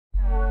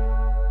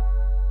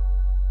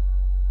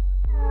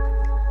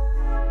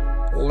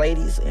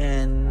ladies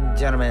and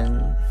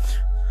gentlemen.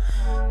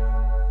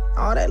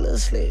 All that little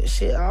slick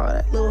shit, all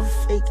that little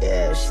fake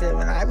ass shit,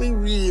 man. I be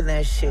reading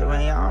that shit,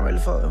 man. Y'all don't really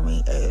fuck with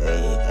me.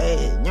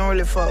 Hey, you don't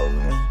really fuck with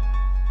me.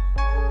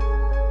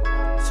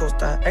 So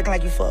stop acting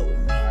like you fuck with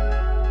me.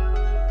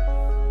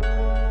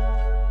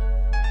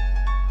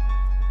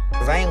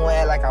 Cause I ain't gonna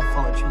act like I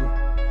fuck with you.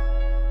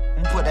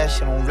 I'm gonna put that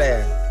shit on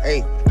blast.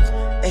 Hey,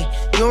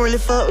 you don't really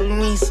fuck with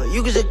me, so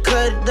you can just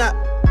cut it out.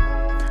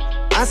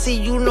 I see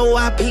you know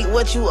I peep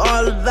what you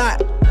all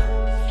about.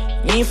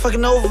 You ain't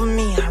fucking over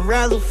me, I'd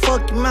rather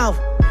fuck your mouth.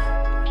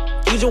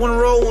 You just wanna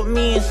roll with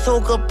me and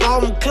soak up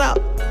all my clout.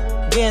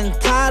 Getting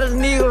tired of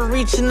niggas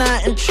reaching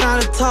out and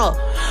trying to talk.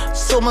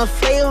 So my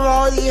flavor,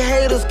 all these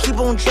haters keep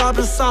on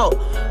dropping salt.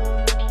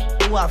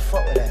 Ooh, I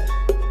fuck with that.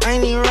 I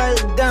ain't even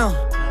write it down.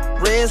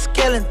 Red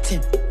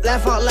skeleton,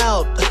 laugh out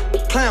loud,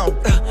 clown.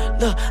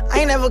 Look, I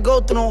ain't never go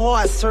through no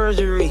heart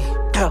surgery.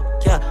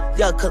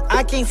 Yeah, cause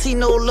I can't see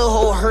no little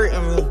hole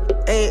hurting me.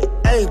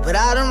 Hey, but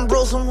I done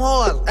broke some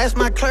hearts, that's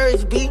my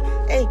courage, B.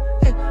 Hey,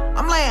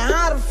 I'm like,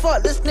 how the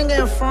fuck this nigga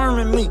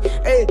informing me?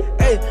 Hey,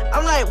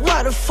 I'm like,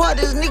 what the fuck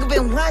this nigga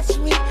been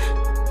watching me?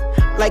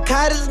 Like,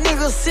 how this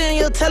nigga sitting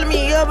here telling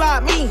me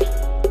about me?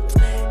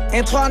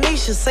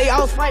 Antoinisha say I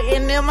was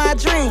fighting in my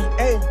dream.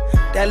 Hey,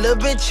 that little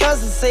bitch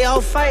Chelsea say I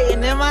was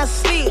fighting in my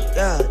sleep.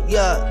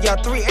 Yeah,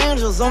 3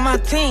 angels on my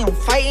team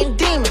fighting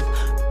demons.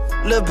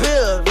 Lil'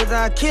 Bill, cause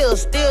I kill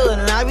still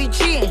and I be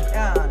cheating.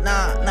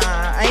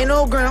 Nah, I ain't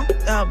no gram,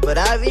 but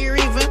I be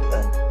reaping.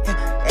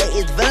 Hey,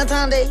 it's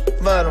Valentine's Day,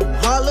 but I'm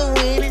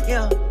Halloween.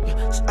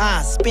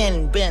 I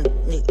spin, bend,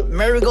 nigga,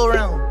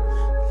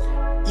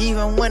 merry-go-round.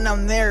 Even when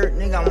I'm there,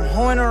 nigga, I'm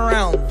horning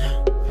around.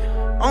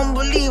 I don't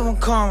believe I'm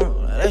coming,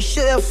 that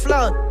shit that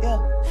flawed.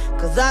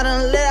 Cause I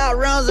done let out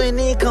rounds and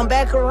then come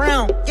back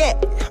around.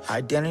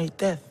 Identity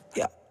theft.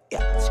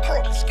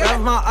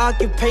 That's my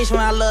occupation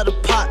when I love to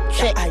pop.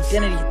 Check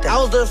identity theft. I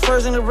was the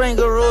first in to bring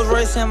a Rolls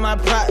Royce in my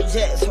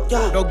project.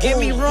 Don't get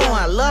me wrong,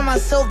 I love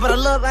myself, but I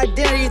love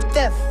identity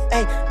theft.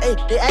 Hey,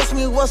 they ask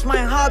me what's my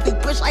hobby,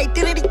 bitch,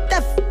 identity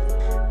theft.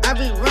 I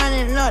be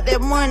running up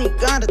that money,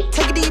 gotta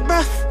take a deep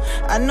breath.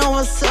 I know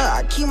what's up,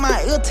 I keep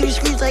my ear to the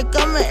streets like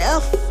I'm an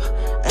F.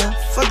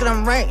 Fuck it,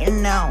 I'm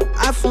writing now.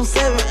 iPhone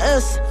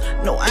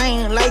 7S. No, I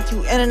ain't like you,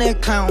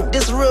 internet clown.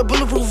 This real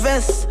bulletproof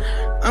vest.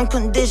 I'm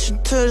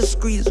conditioned to the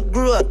streets,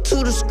 grew up to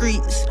the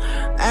streets.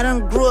 I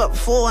done grew up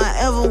before I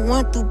ever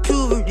went through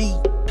puberty.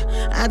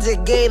 I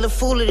just gave the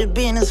fool of the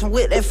business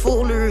with that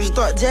foolery.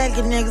 Start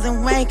jacking niggas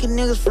and wanking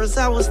niggas. First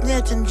I was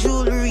snatching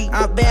jewelry.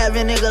 I bad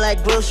a nigga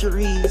like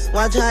groceries.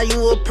 Watch how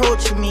you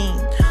approach me.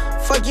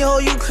 Fuck your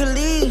whole you could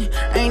leave.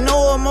 Ain't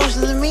no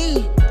emotions in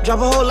me. Drop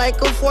a hole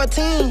like a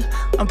 14.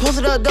 I'm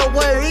posted up dope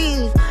boy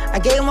Reeves. I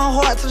gave my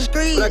heart to the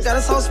streets. But I got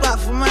a soft spot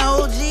for my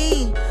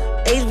OG.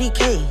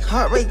 HBK,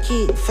 Heart Rate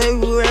Kid,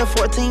 February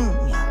 14.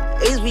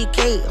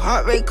 HBK,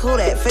 Heart Rate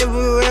Kodak,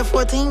 February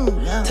 14.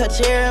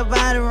 Touch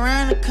everybody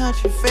around the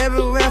country,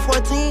 February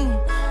 14.